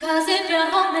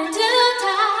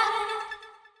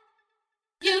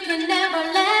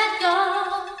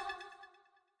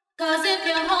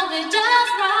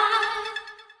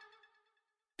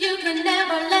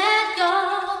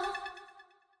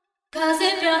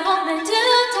hold me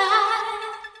too tight,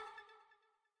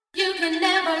 you can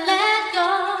never let go.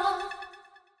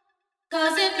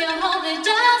 'Cause if you hold me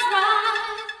just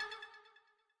right,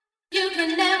 you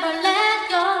can never let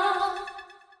go.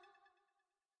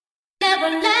 Never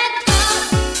let go.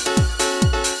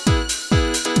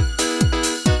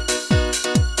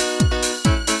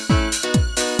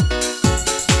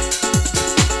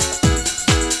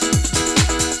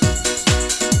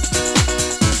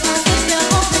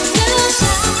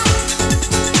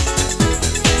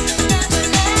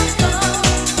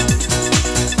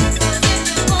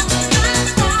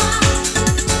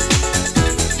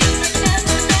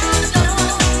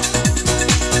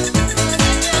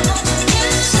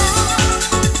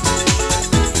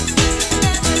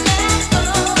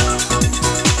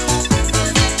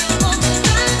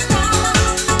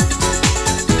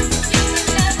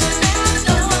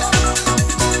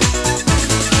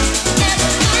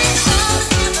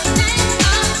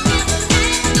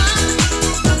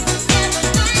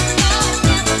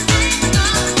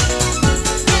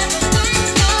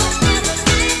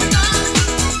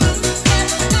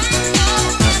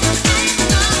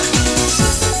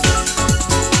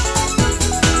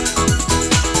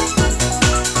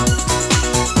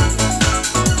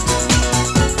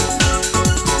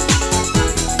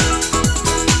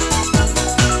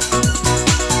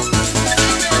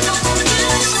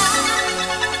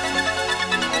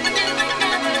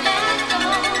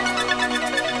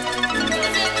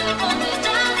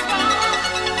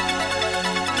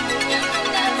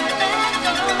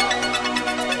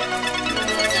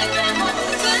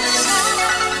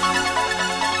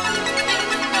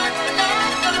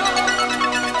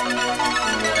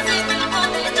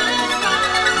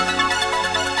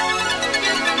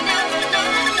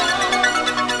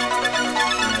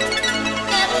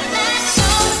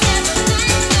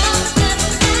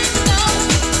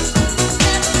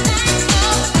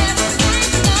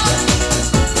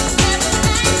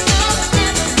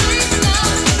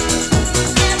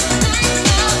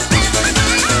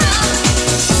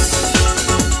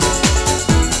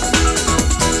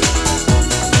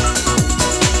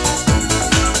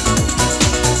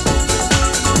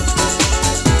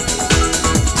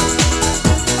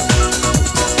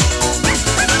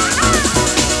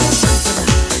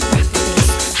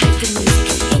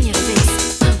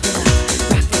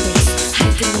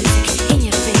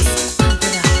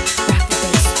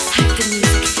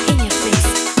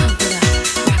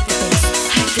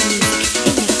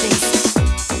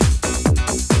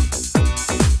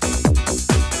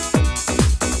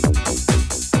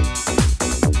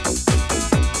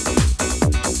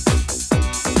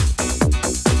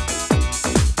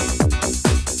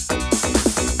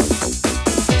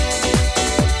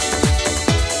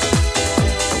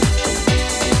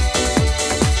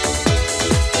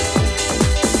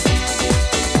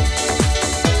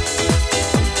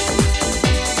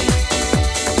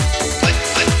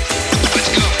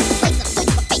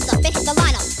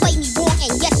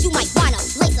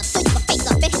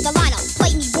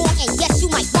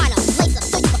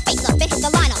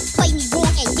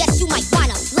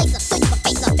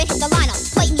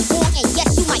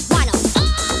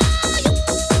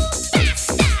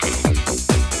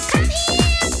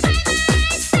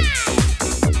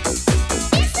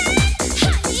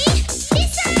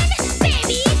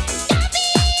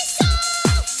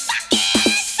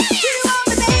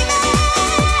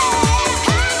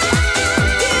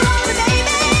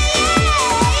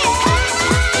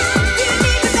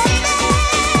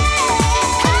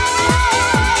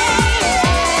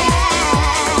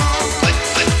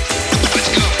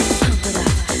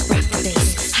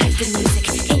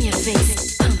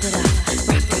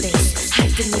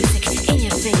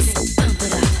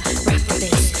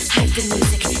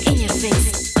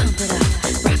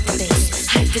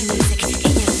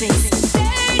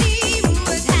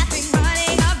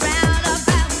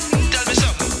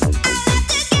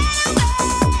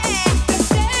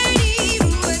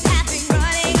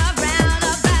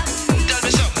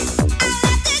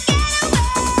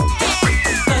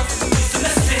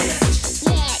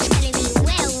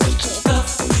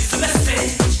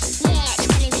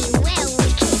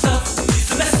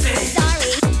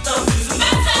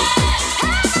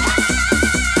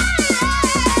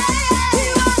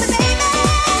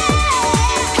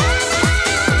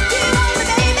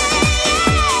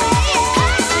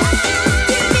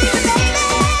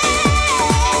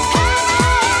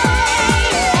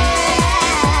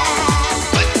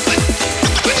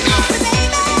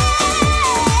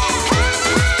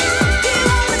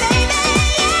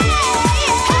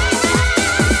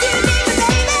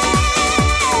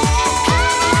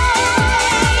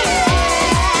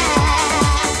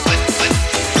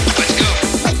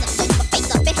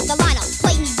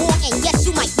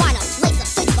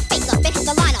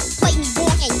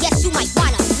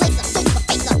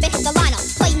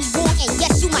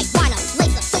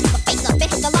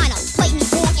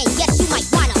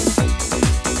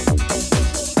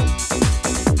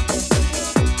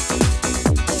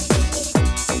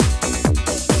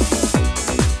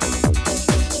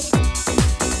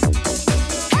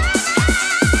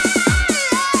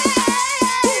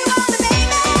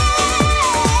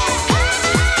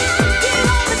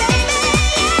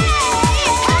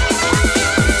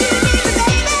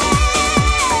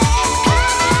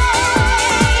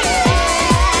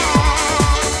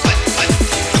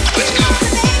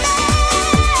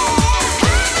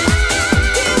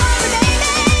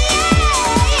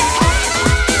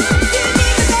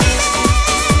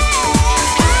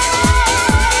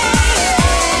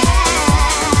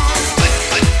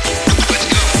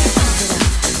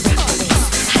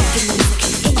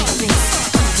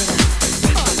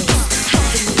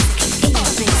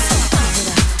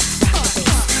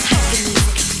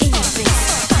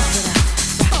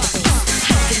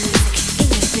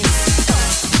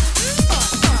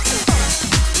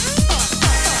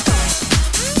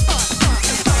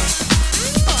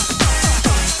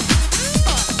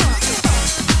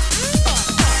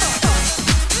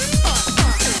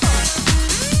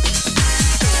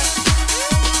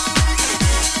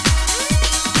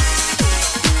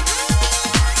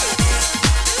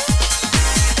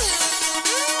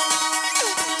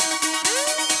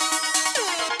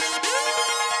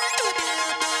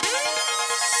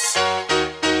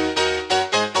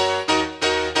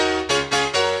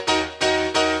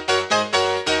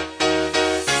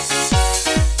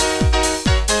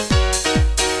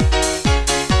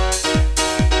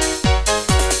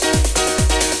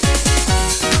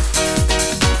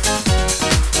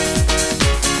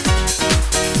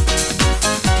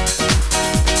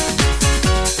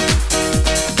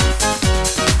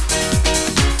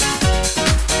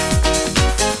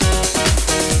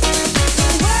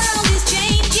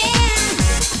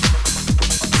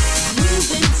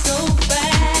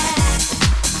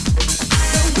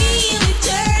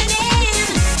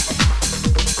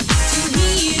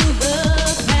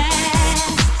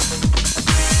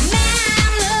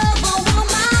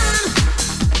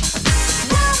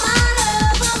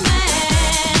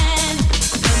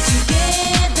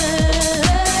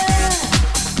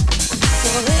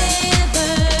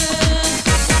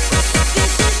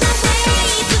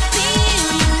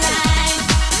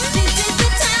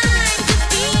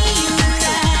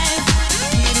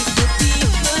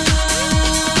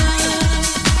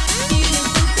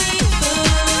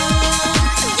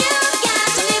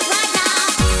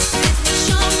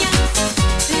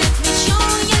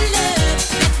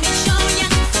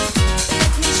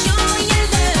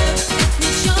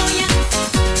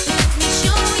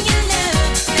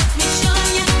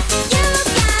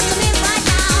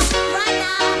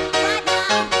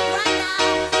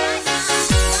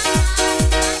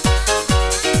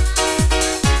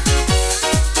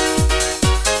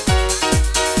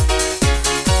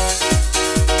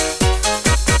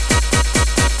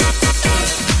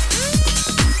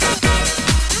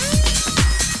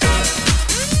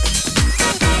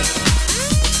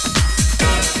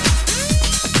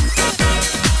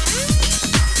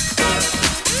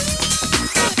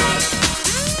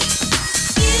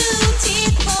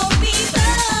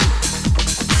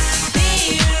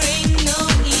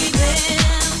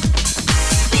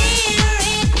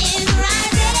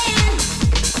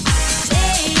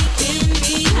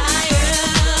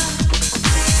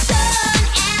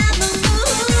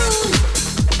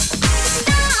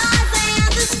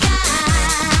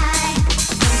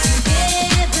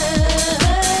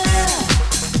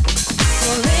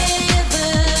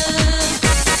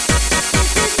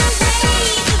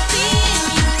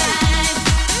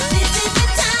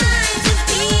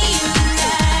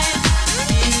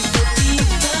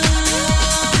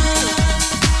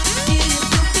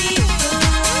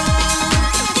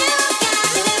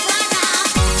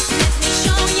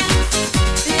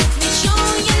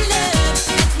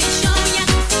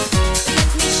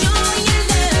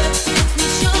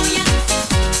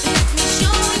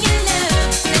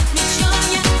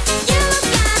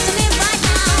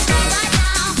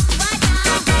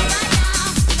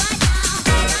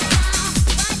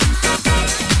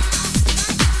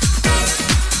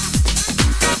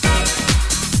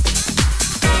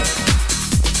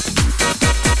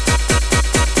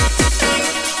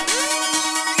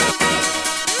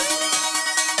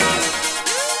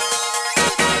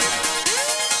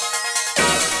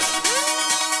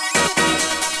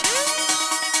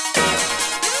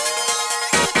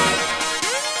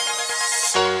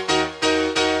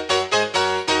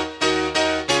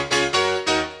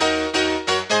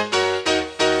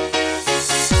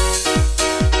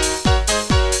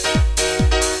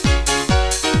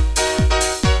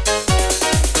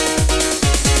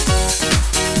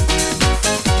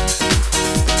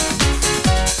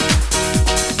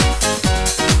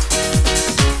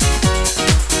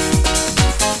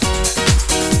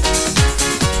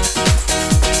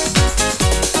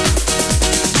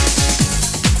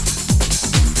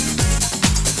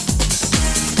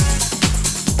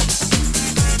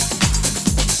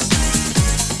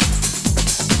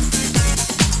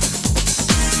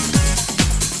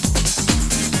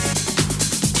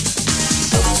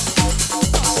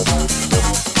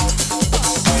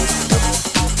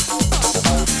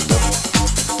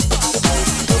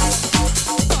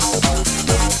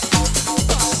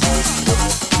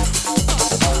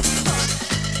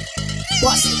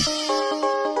 Bust it.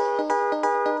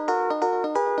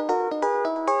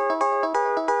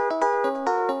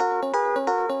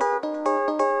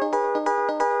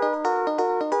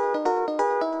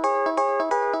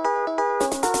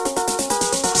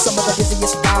 Some of the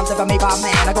busiest rhymes ever made by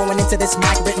man are going into this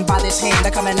mic, written by this hand. They're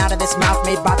coming out of this mouth,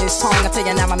 made by this tongue. I tell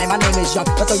you now, my man, my name is Young.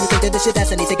 But though you think that this shit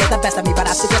destiny to get the best of me, but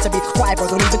I suggest to be quiet, bro.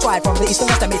 Don't even try it. From the east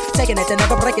and west of me, taking it and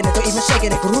never breaking it, or even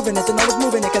shaking it, grooving it, and always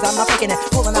moving it, cause I'm not faking it.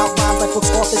 Pulling out rhymes like books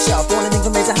off the shelf. Born in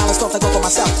England, raised in Hollis, thought to go for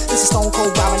myself. This is stone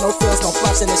cold rhyming, no frills, no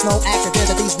fluffs, and there's no accident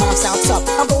that these rhymes sound tough.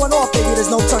 I'm going off, baby,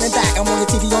 there's no turning back. I'm on the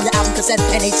TV, on your album cassette,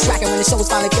 and 8-track. And when the show is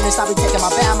finally finished, I'll be taking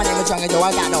my bow. My name is Young, and yo,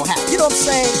 I got no hat. You know what I'm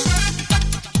saying?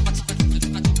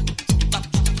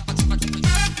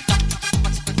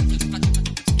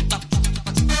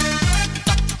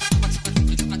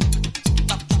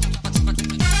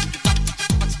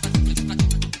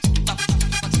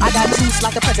 I got juice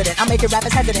like a president. I make your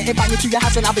rappers hesitant. Invite me to your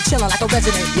house and I'll be chilling like a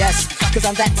resident. Yes, cause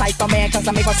I'm that type of man. Cause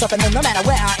I make myself a name no matter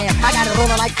where I am. I got it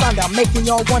rolling like thunder, making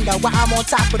y'all wonder why I'm on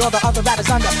top with all the other rappers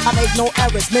under. I make no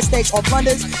errors, mistakes, or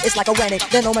blunders. It's like a wedding,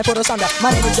 then no man put us under.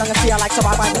 My name is Young and see I like to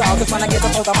ride my dog. Cause when I get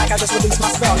up on the mic, I just release my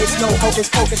spell. It's no hocus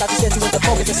pocus, I just get you into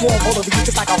focus. It's warm all over you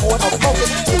just like a horde of focus.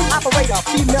 Operator,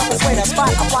 female persuader, spot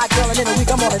a fly girl and in a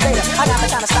week I'm on a data. I got the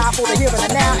kind of style for the here and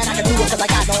the now, and I can do it cause I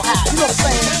got no how. You know what I'm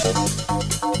saying?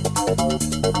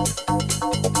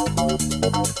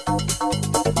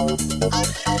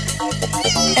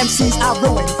 MCs I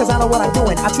ruin, cause I know what I'm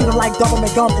doing. I treat them like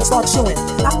government gum and start chewing.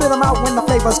 I spit them out when the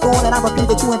flavor's gone, and I repeat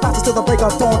the chewing process till the break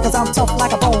of dawn. Cause I'm tough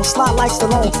like a bone, slide like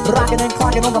Stallone, rocking and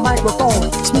clocking on the microphone.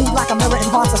 Smooth like a mirror and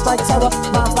hearts that strike terror.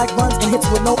 Rhymes like runs and hits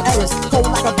with no errors. Cold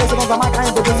like a blizzard on the mic, I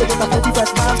am the wizard with the funky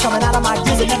fresh rhymes coming out of my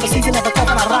gizzard. Never season, never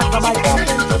coughing, I rock the mic often.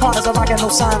 Hard as a rock and no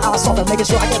sign, I was soften, making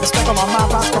sure I get respect on my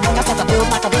rhymes coming. I start to build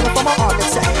like a builder from an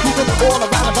architect. Moving all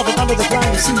around above and under the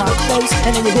ground, you see my face,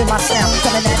 and then you hear my sound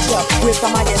coming at you with the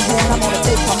mic in hand. I'm on the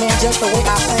tape, my man, just the way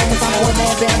I plan. Cause I'm a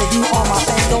one-man band and you are my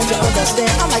fan, don't you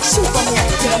understand? I'm like Superman,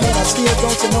 till I'm in a steel,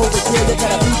 don't you know the deal? You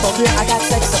better be for real, I got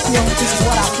sex appeal. This is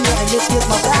what I feel, and this is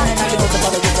my style, and I can know the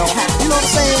mother with no hat. You know what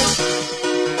I'm saying?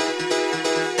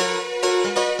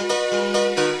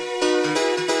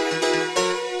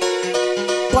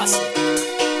 Bust it.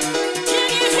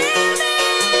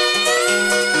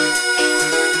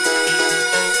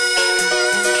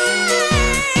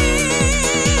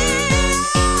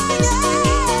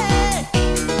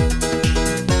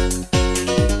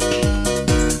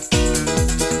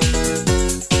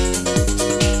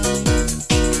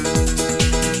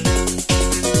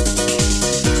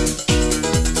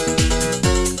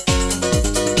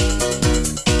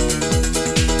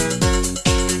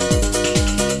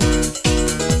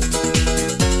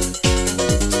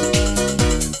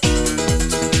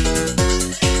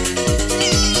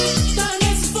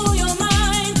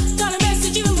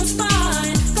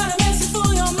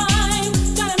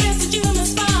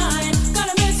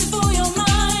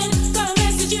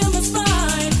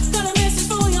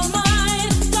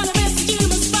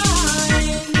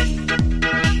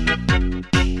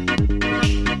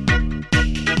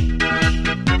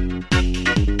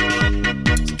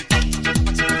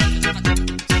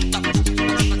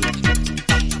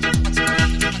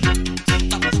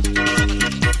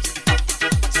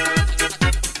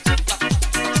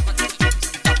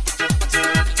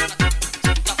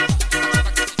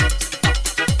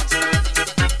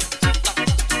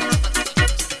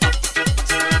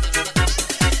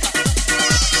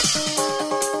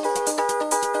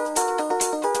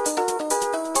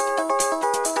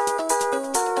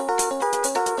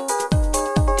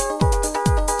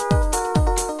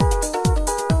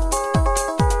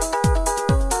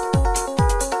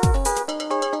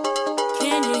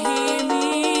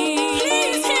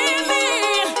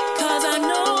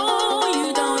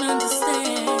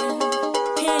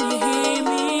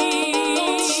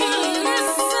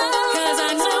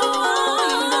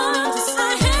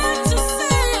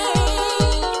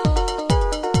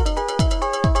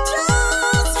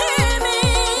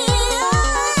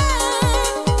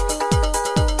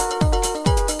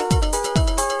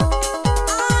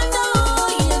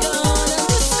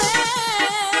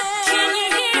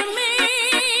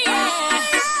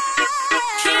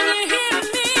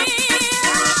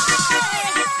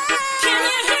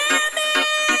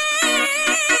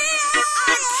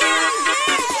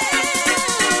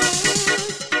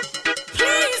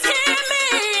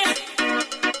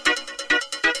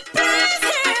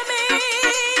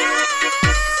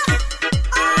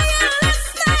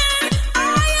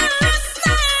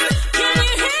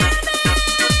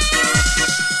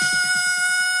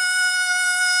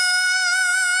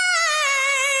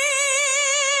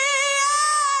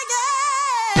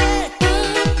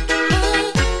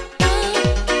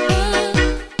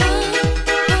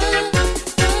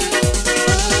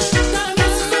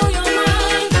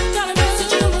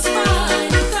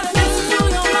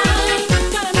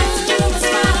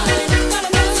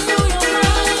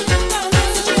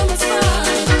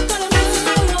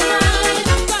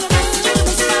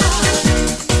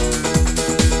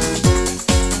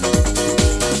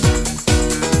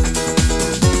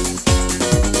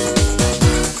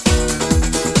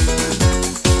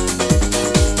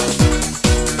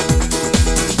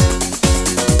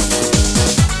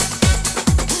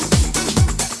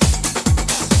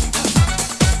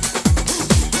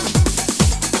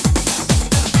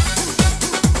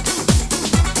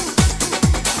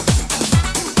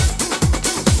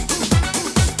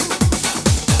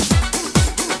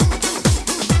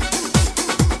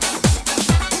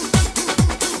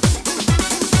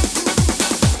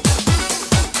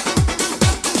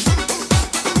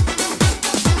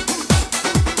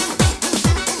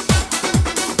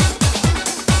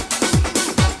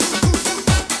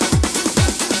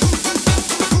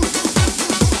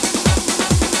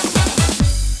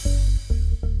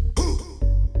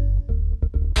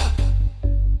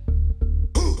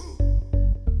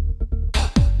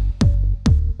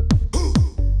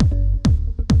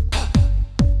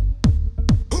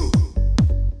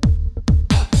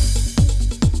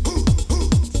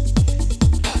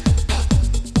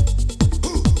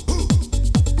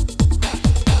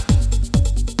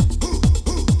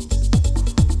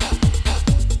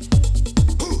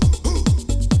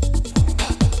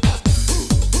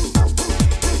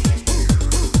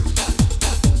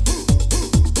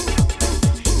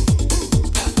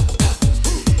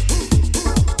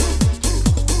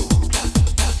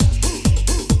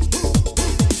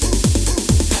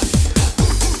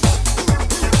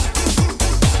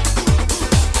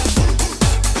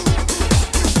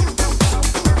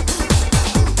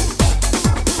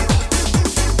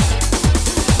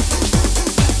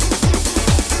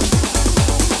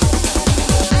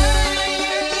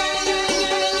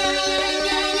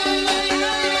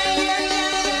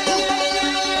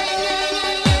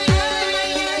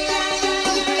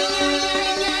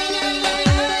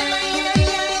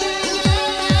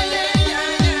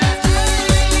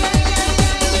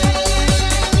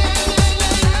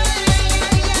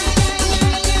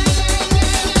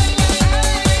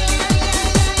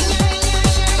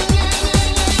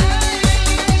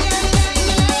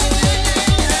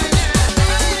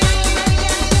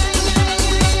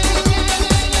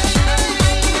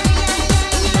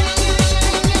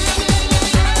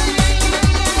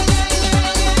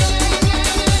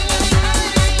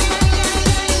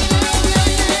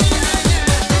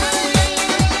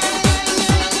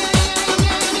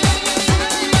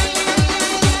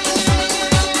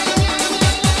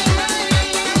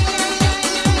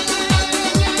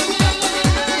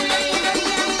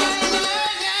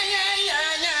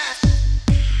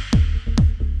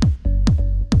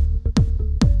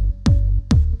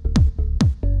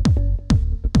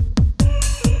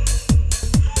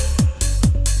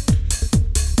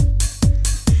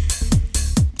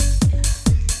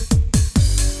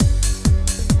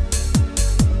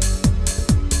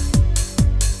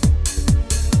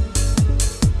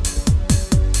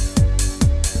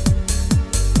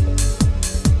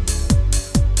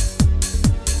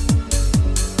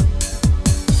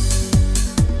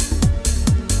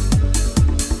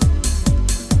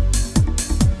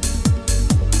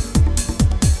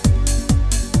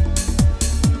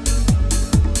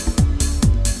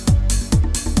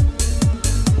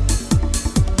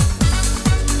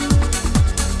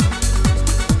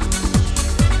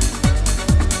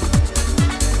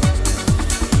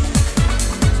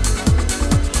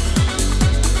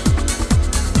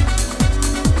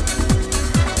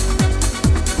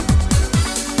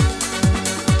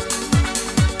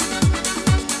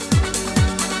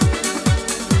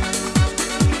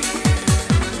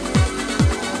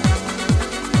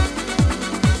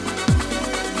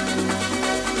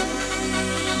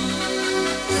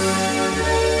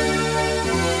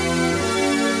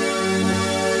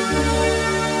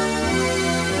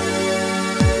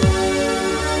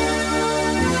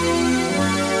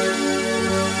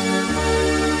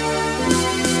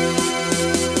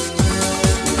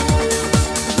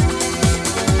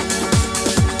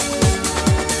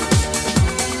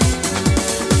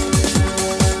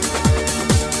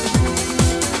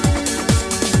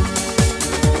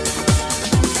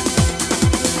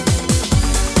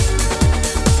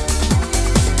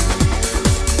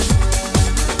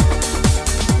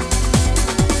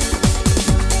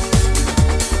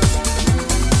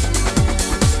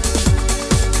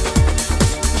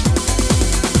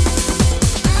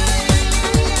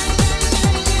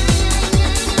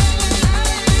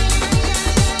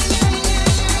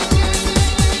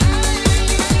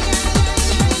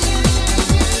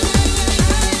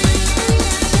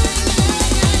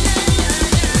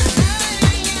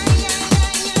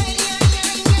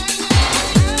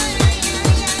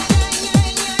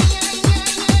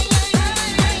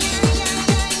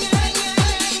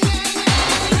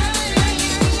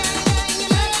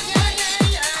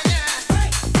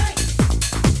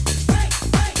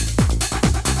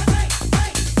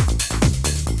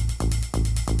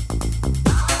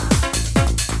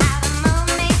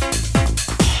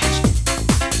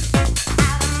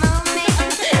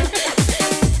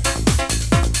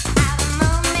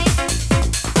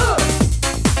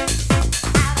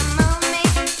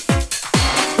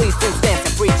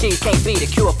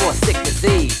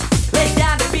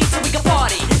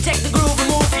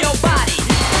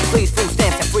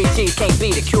 cheese can't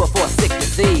be the cure for a sick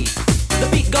disease. The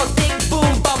beat goes thick,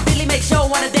 boom, bump, Billy makes sure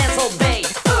wanna dance all day.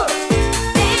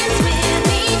 Dance with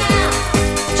me now.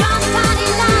 John's party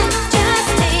line. Just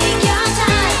take your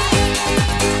time.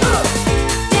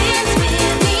 Dance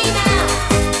with me now.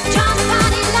 John's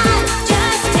party line.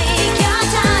 Just take your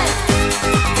time.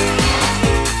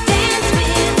 Dance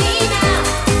with me now.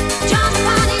 John's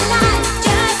party line.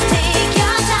 Just take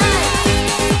your time.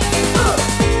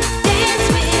 Dance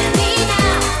with me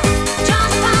now.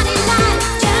 John's party line.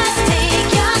 Just take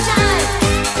your time.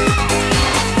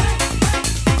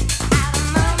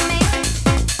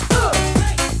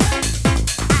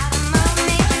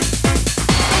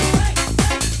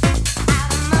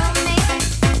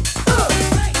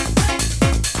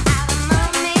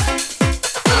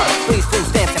 Please food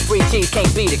stamps and free cheese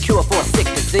can't be the cure for a sick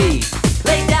disease.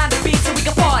 Lay down the beat so we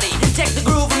can party. Check the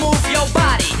groove and move your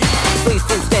body. Please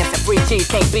food stamps and free cheese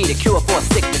can't be the cure for a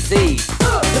sick disease.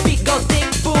 The beat goes thick,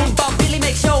 boom, bump, Billy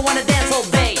makes sure wanna dance all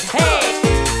day. Hey!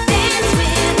 Dance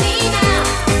with me now.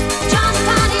 John's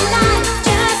party line.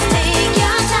 Just take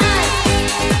your time.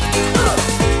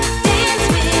 Dance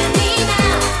with me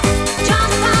now.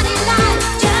 John's party line.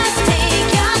 Just take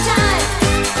your time.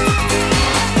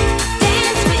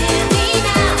 Dance with me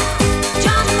now.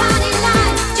 John's party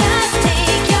line. Just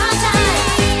take your time.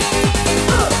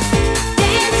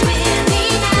 Dance with me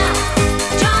now.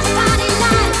 John's party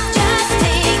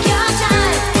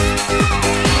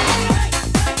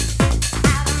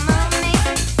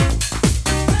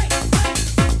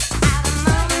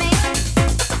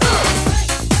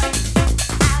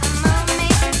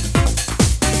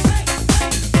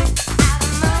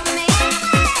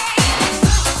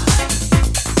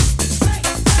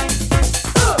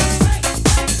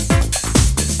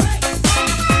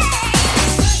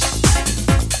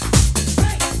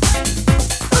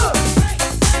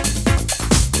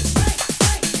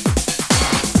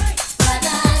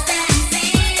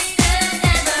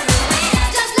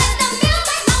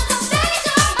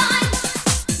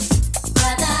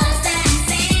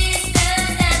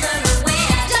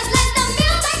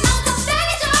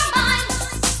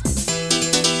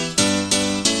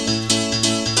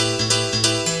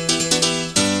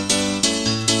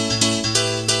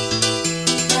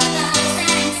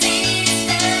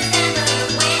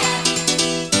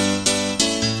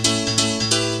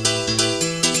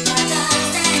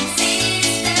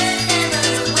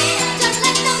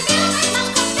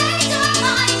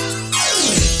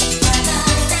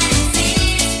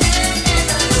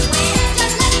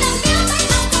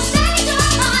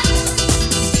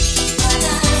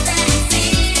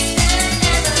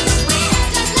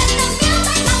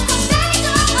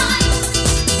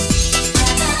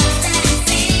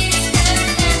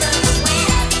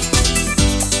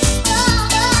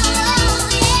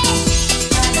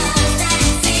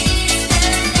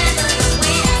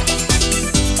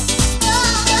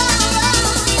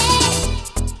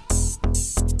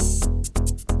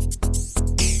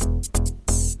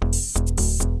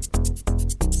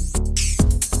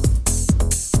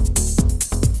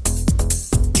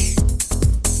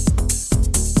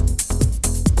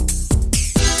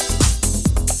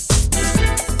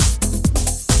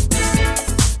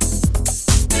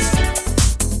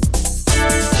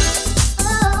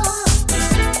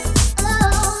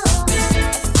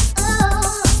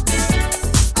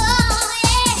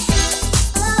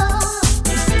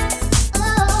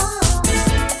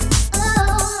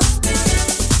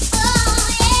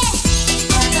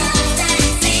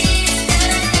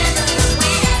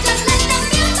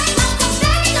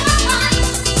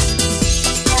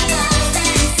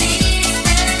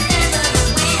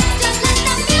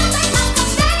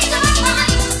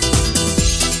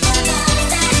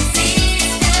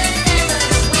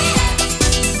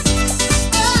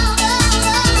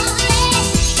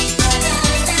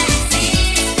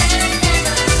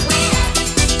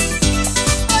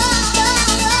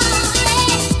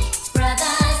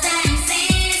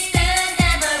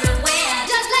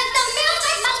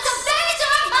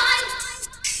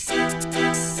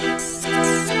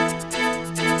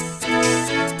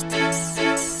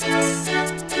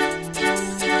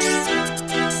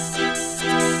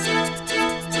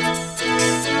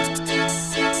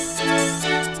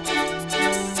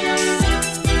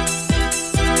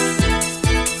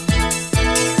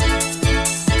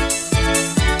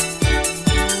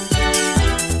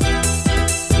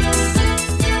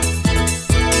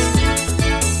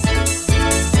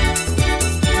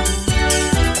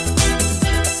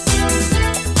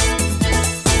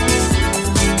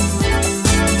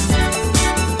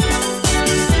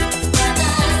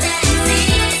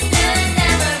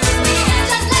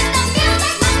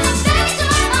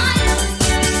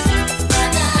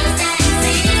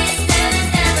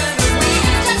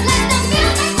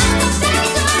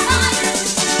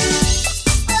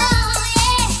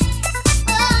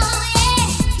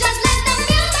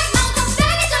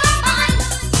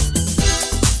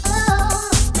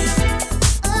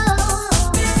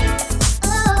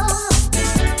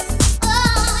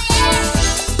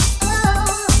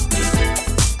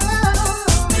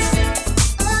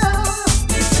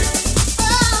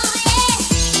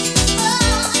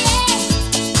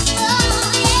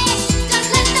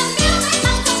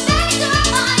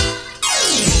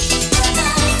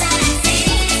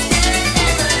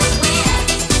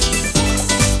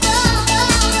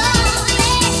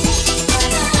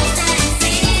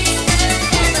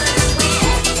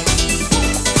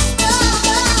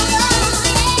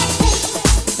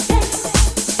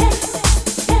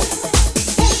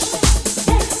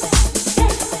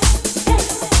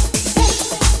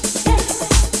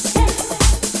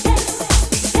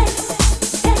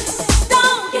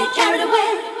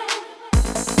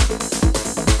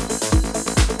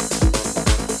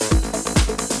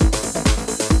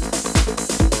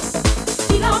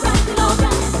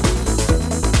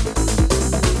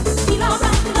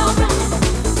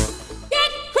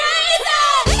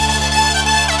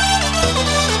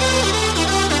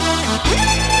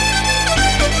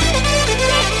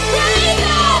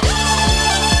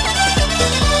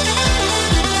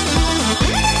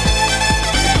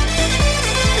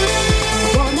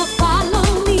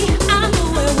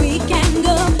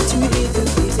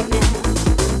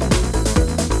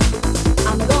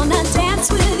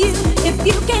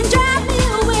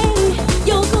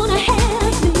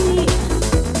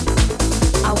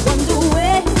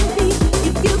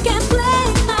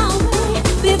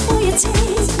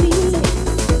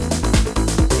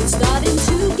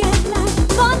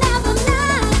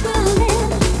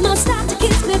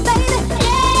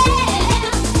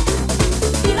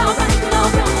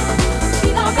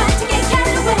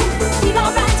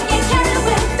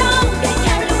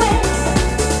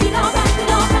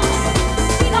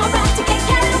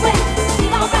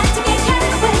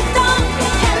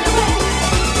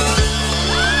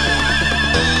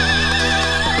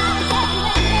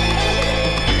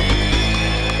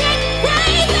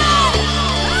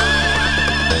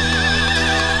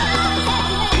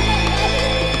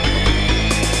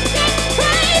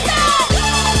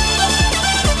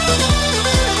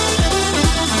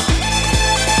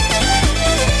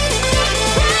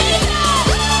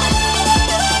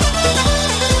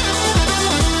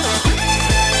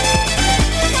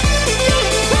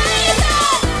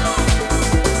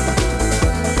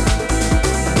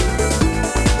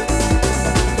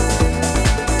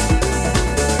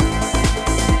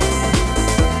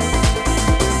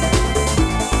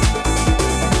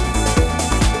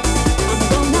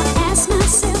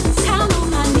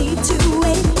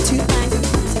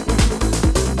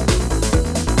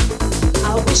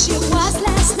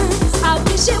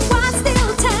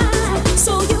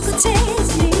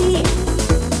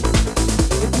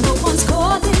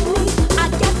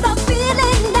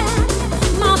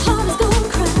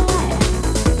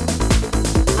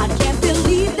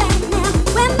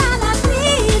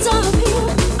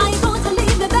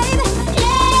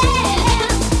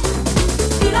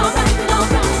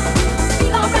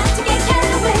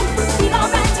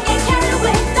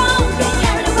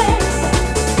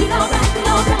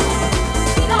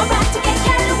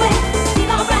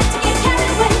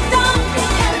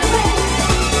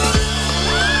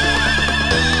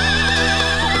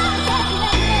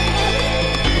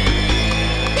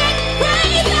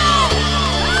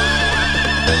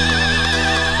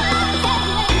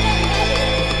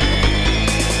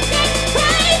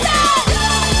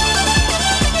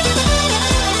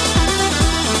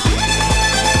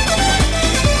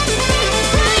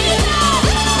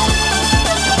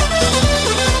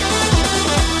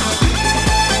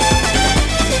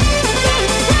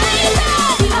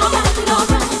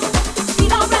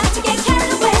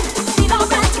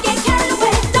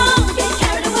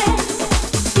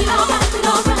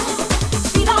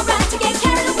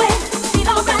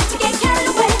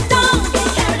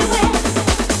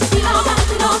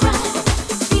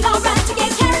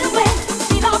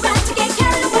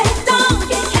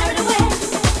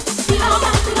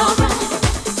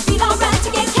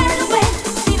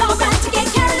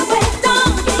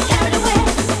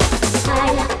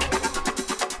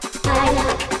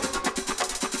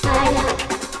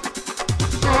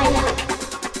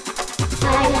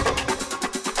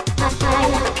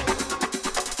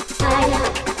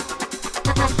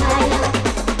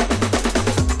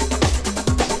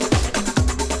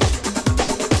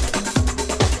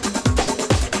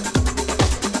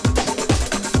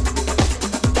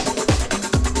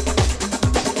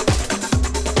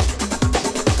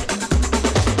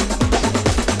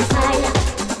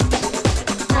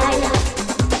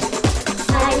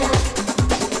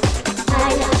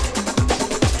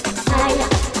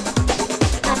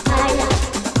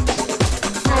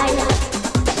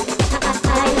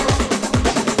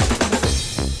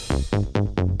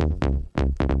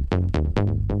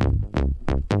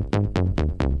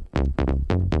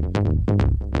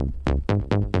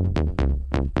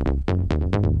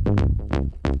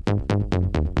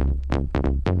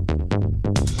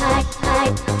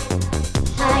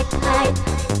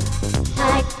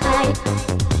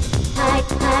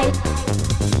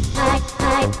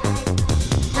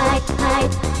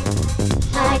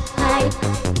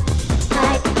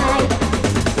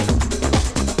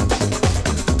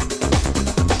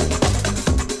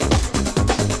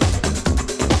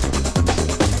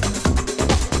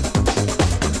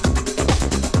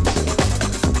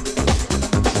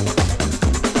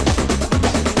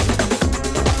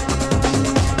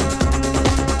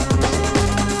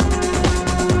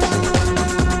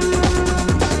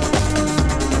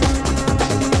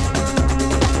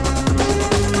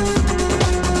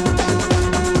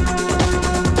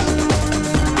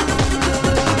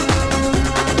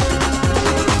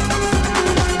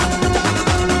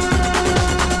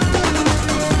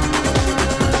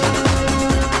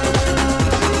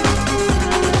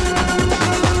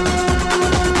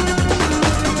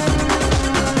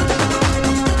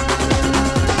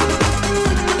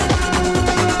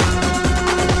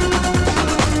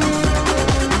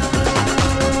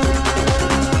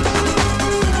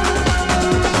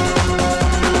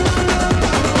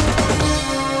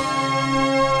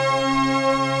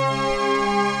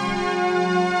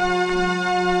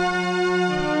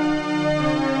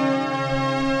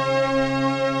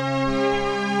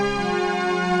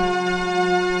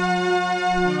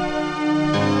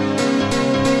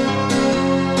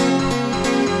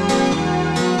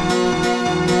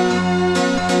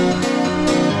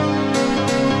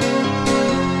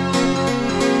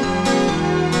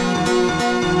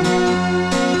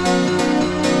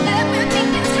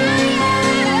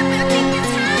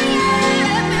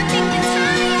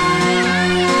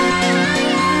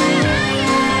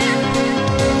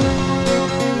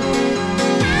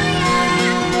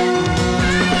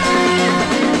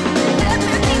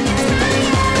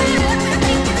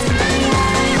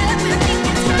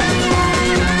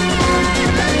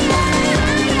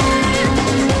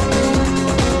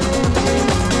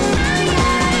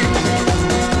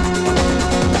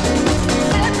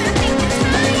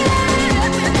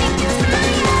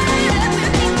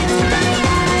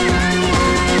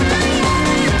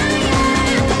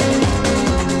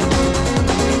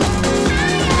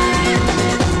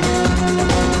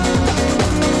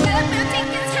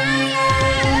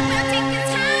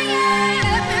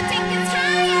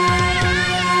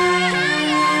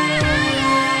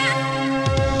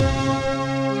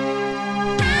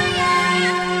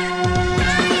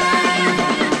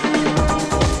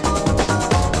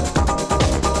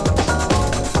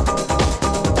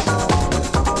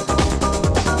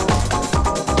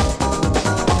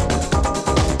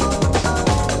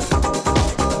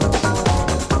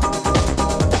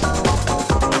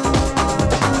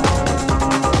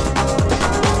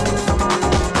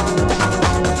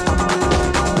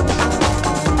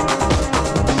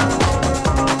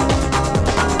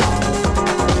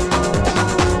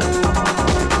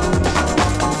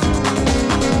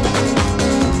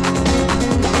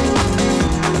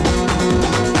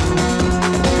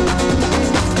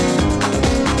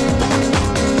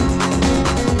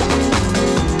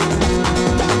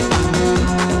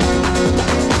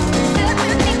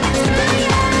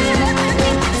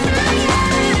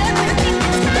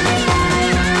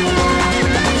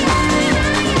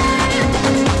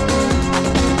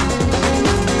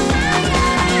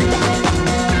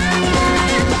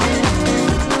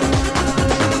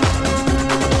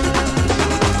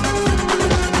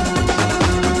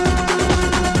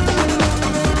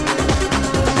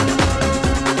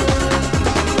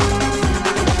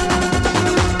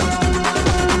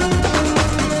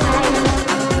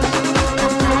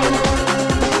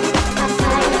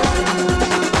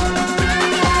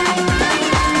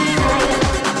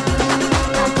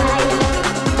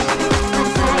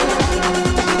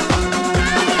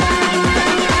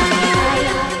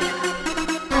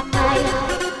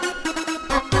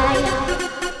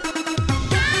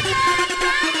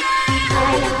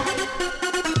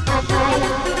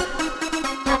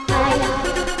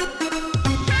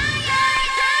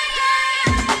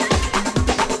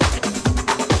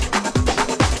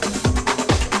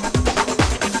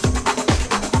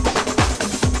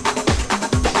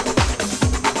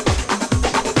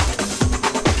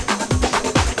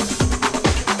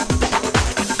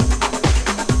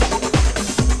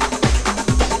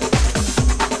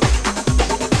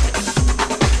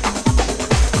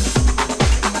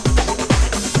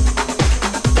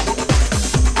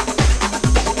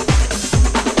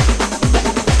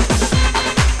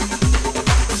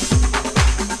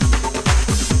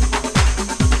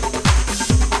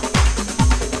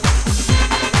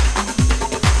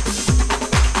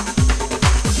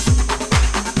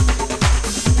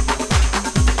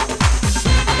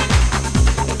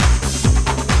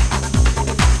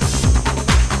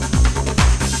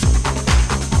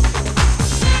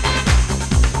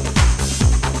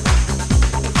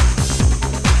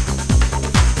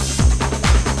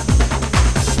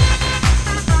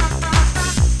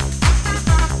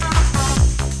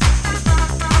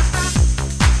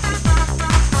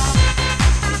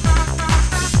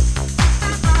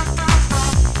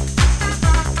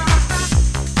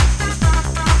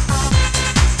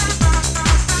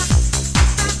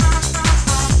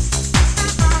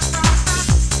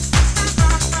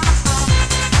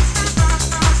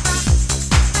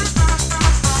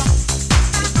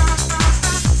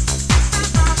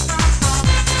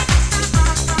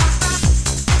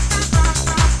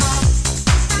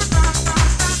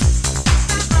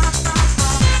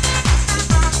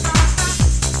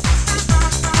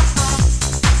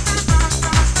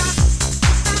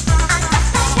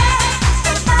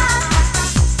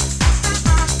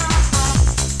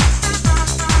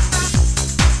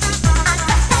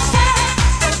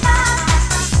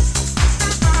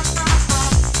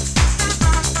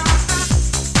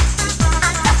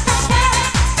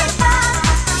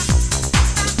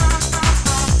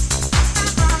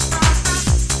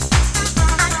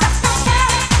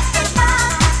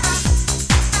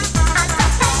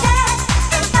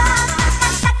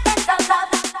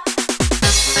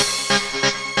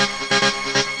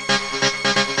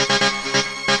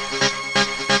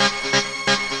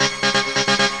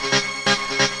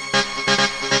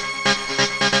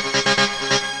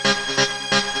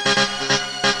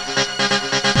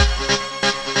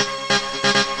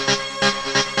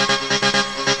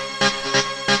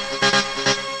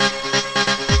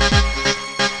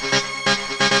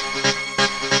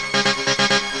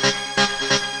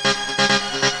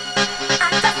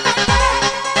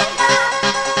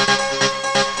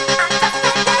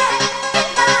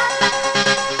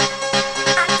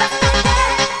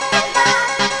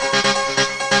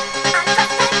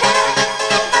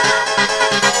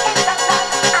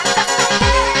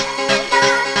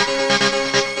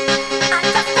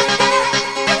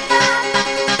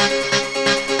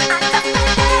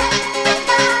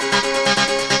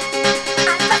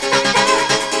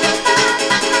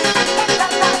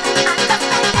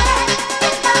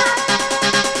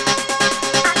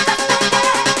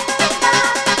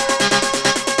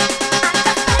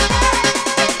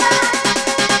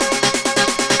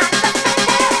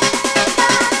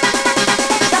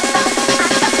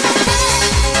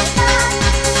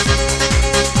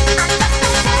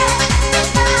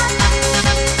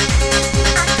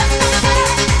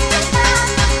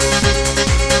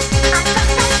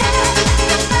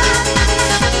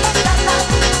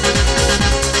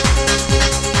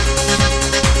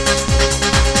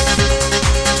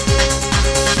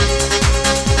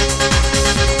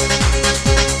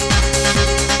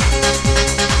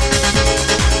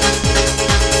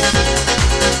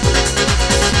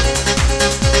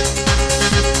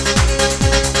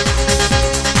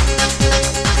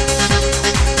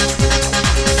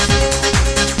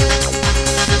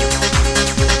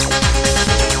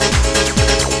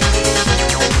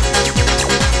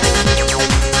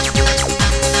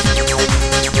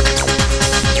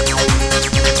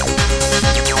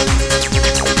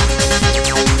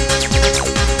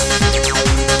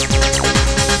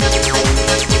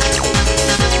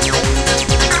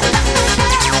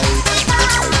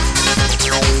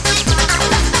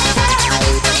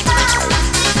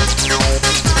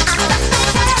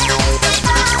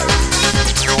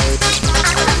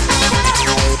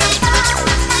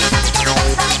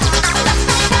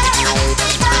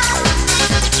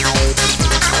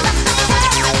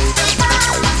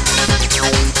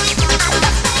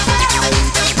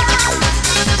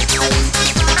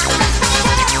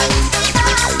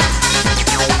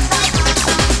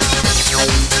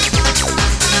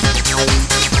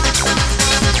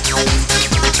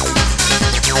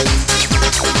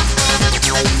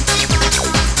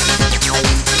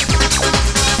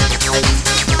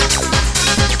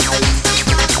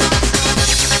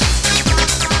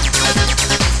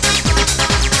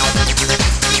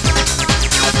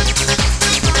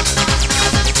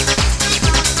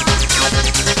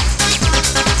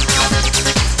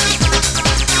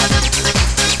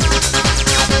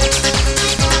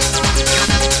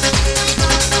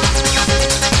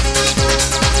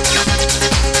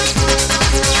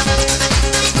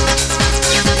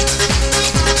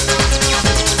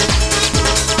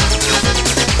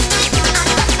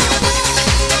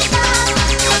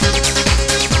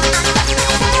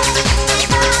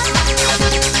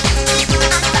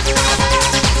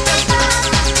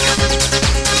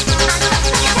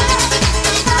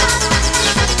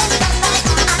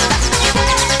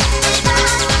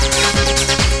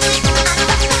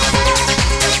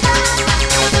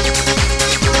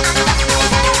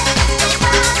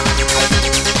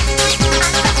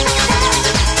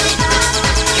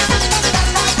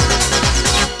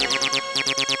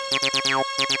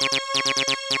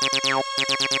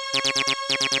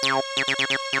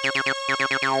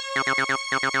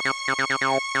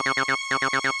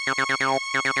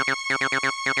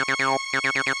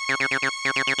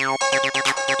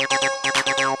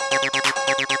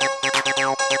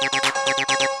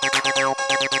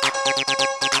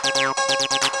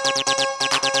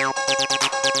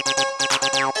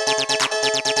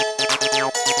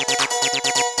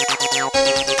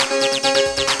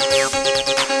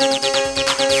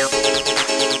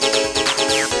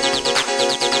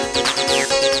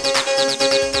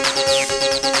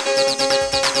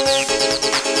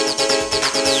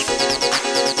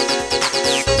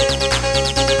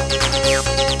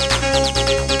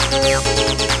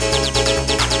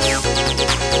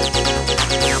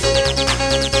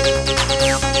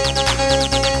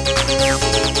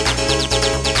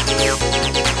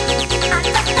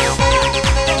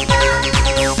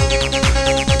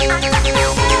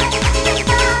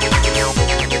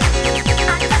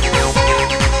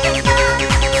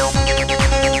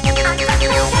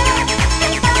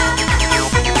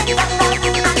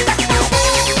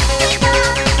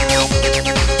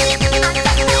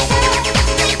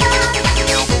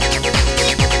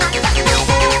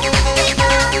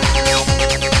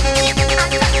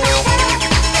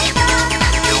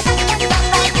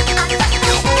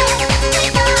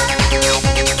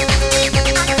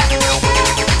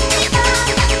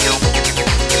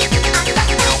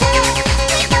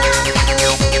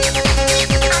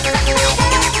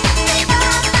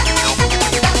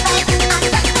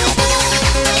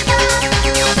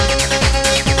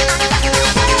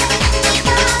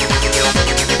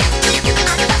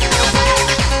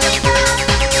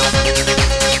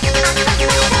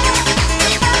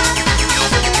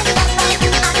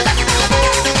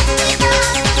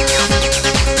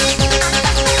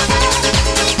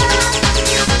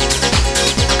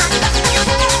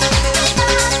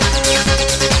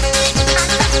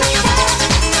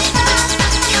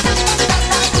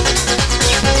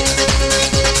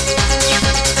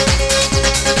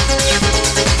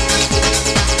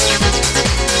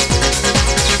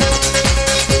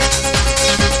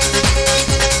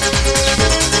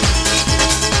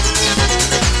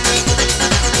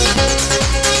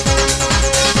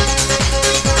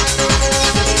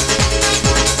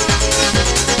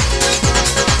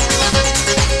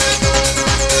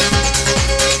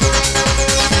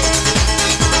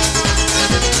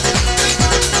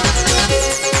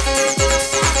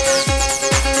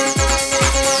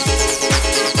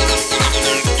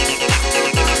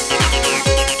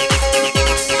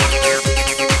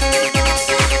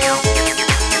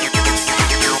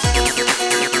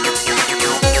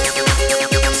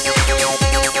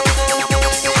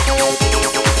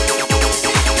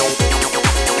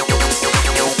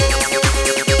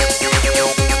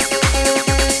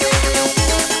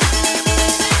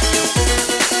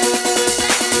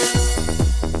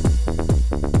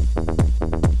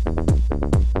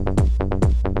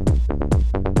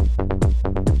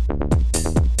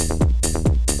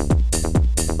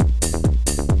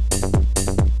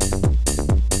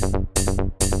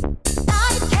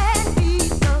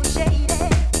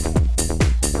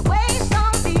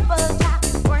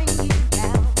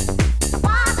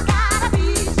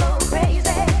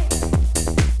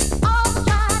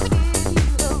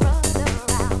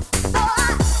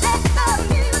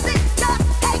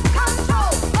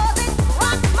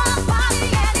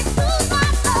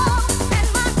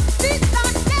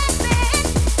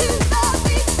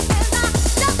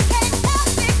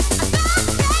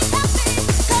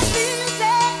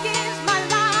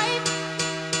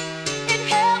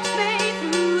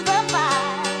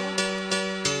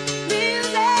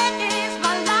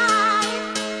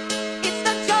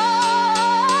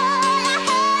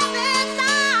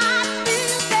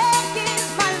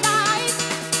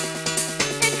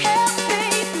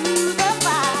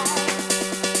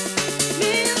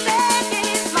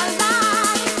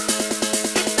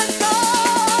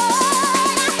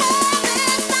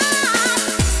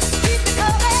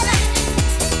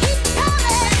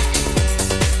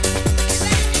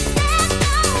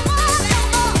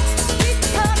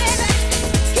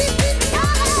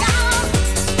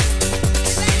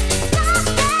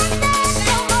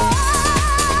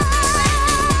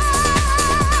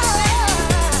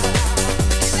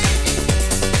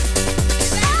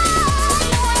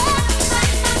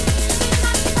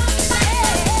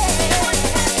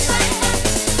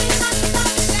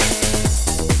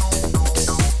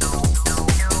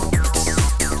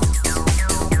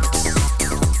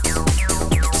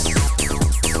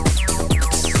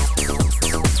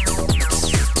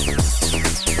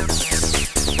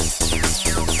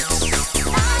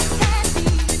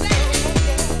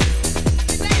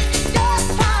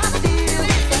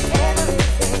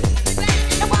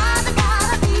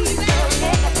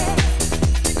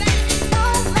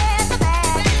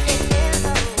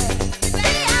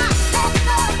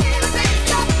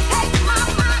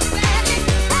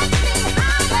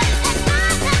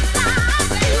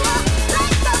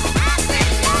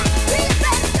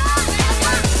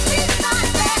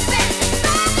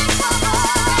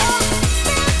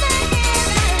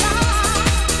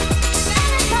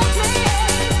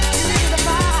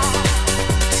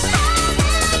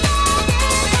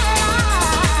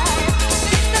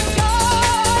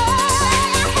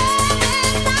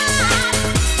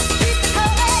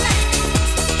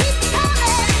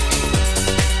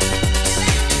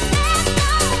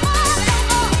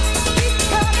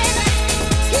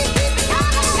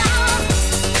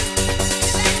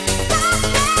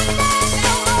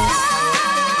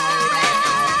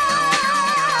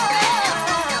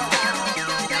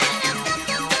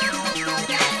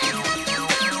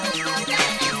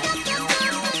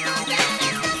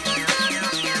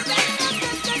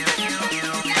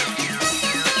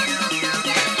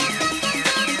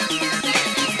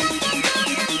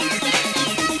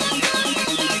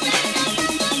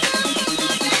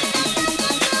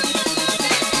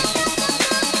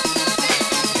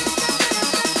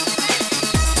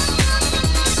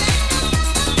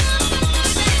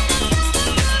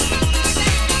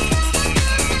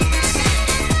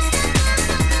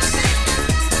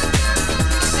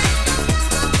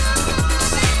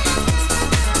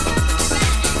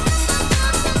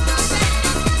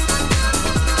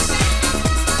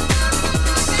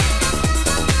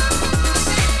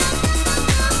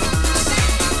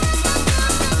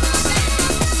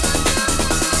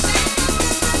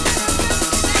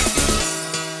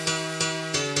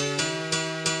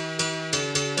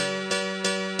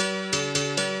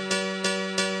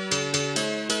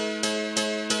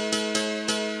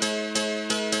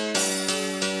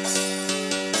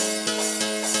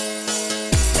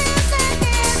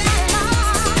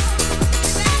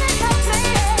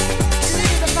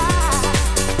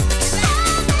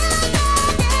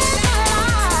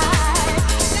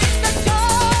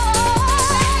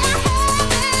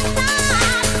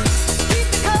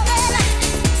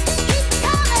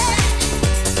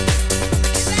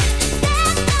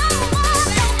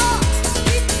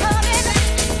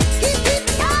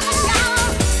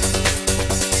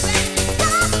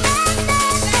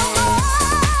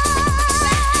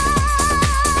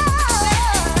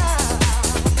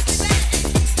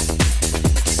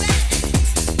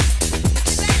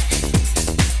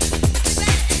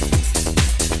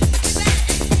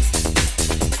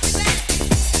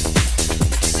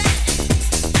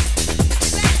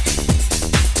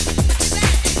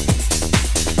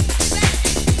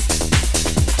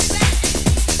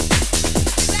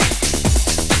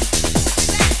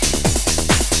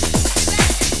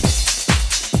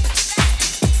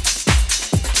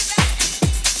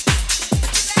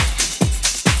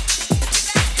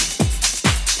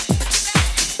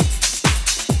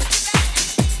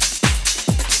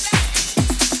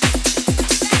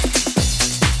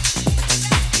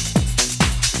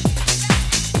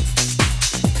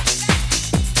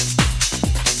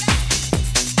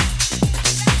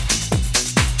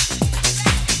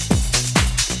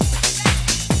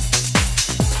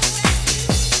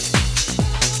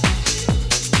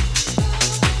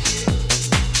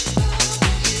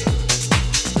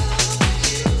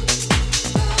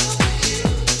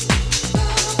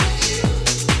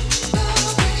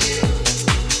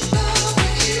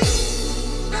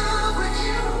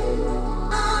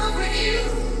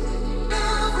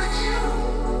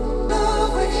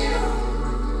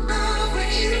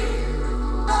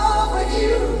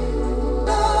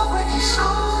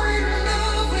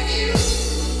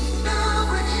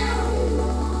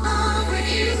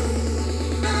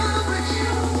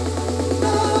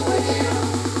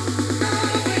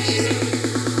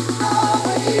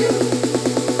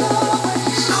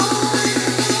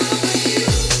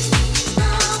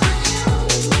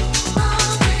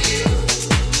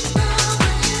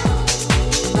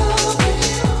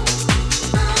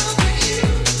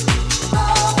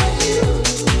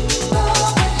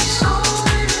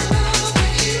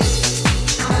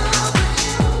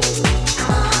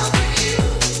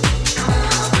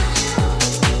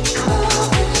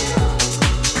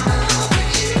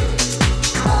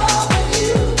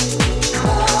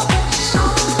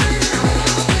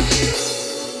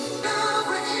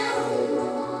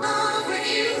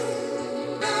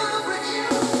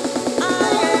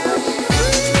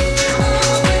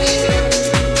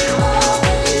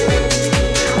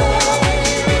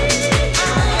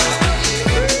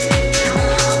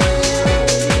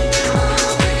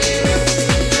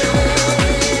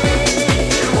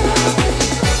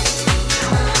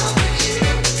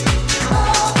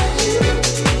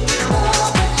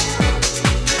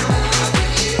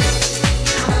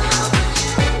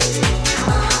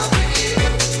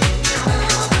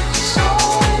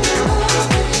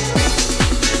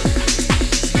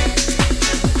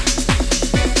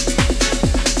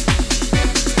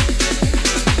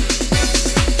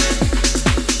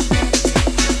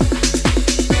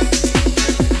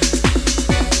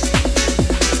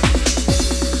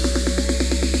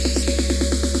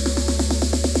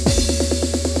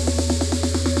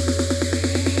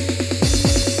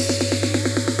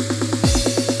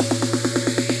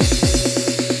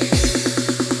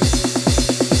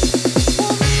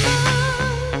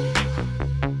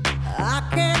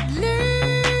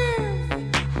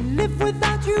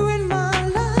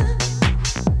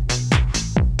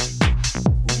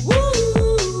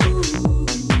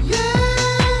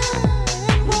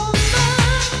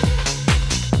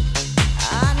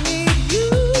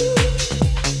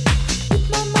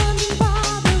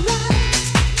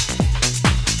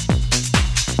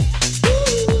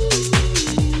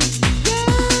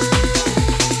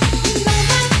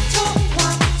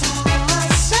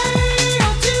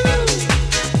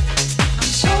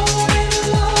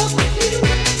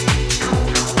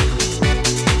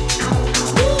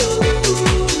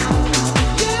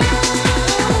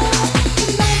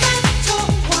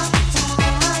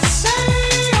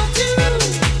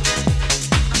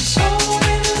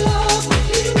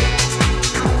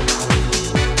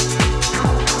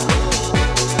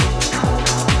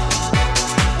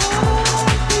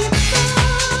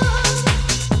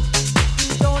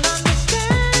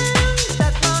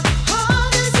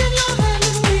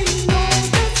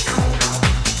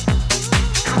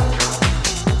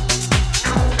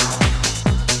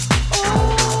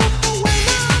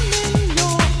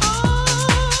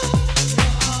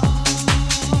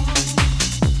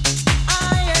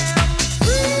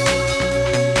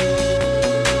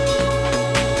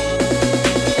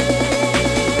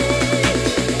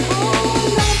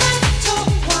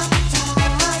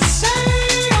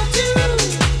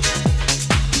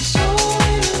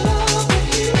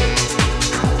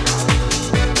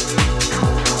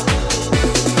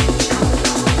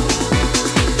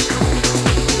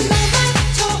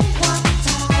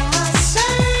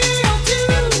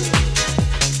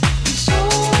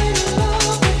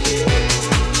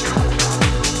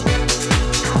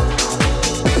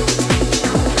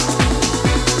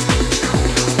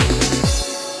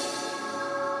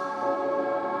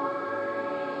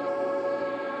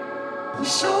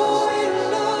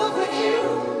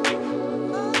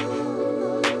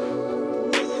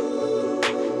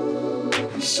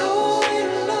So